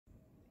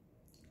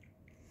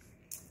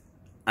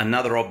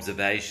Another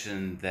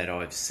observation that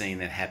I've seen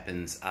that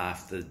happens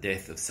after the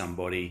death of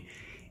somebody,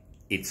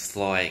 it's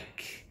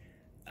like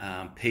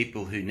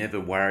people who never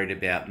worried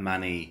about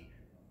money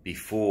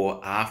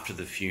before, after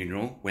the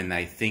funeral, when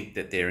they think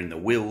that they're in the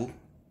will,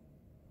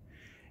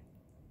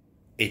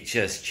 it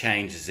just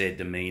changes their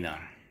demeanour.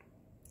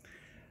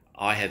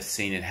 I have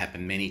seen it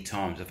happen many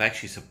times. I've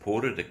actually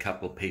supported a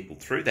couple of people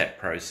through that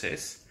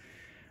process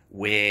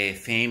where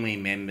family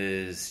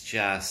members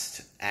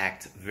just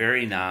act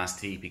very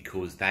nasty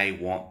because they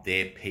want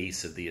their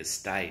piece of the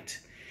estate.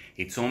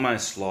 It's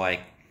almost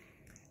like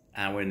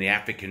we're in the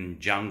African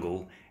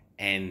jungle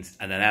and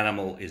an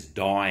animal is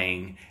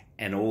dying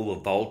and all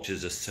the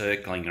vultures are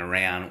circling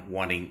around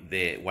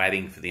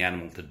waiting for the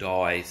animal to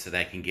die so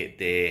they can get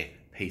their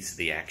piece of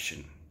the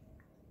action.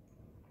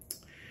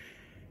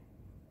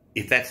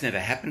 If that's never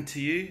happened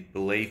to you,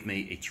 believe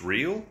me, it's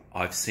real.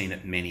 I've seen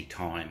it many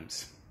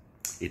times.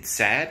 It's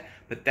sad,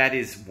 but that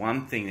is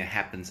one thing that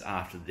happens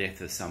after the death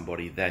of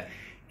somebody, that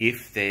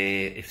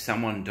if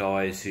someone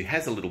dies who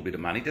has a little bit of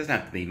money, it doesn't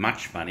have to be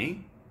much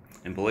money,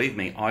 and believe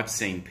me, I've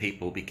seen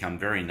people become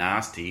very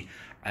nasty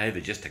over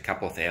just a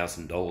couple of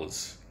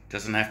 $1,000s. It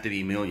doesn't have to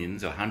be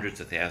millions or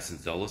hundreds of thousands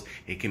of dollars,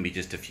 it can be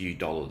just a few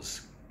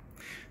dollars.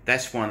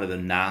 That's one of the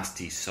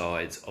nasty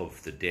sides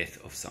of the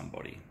death of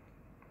somebody.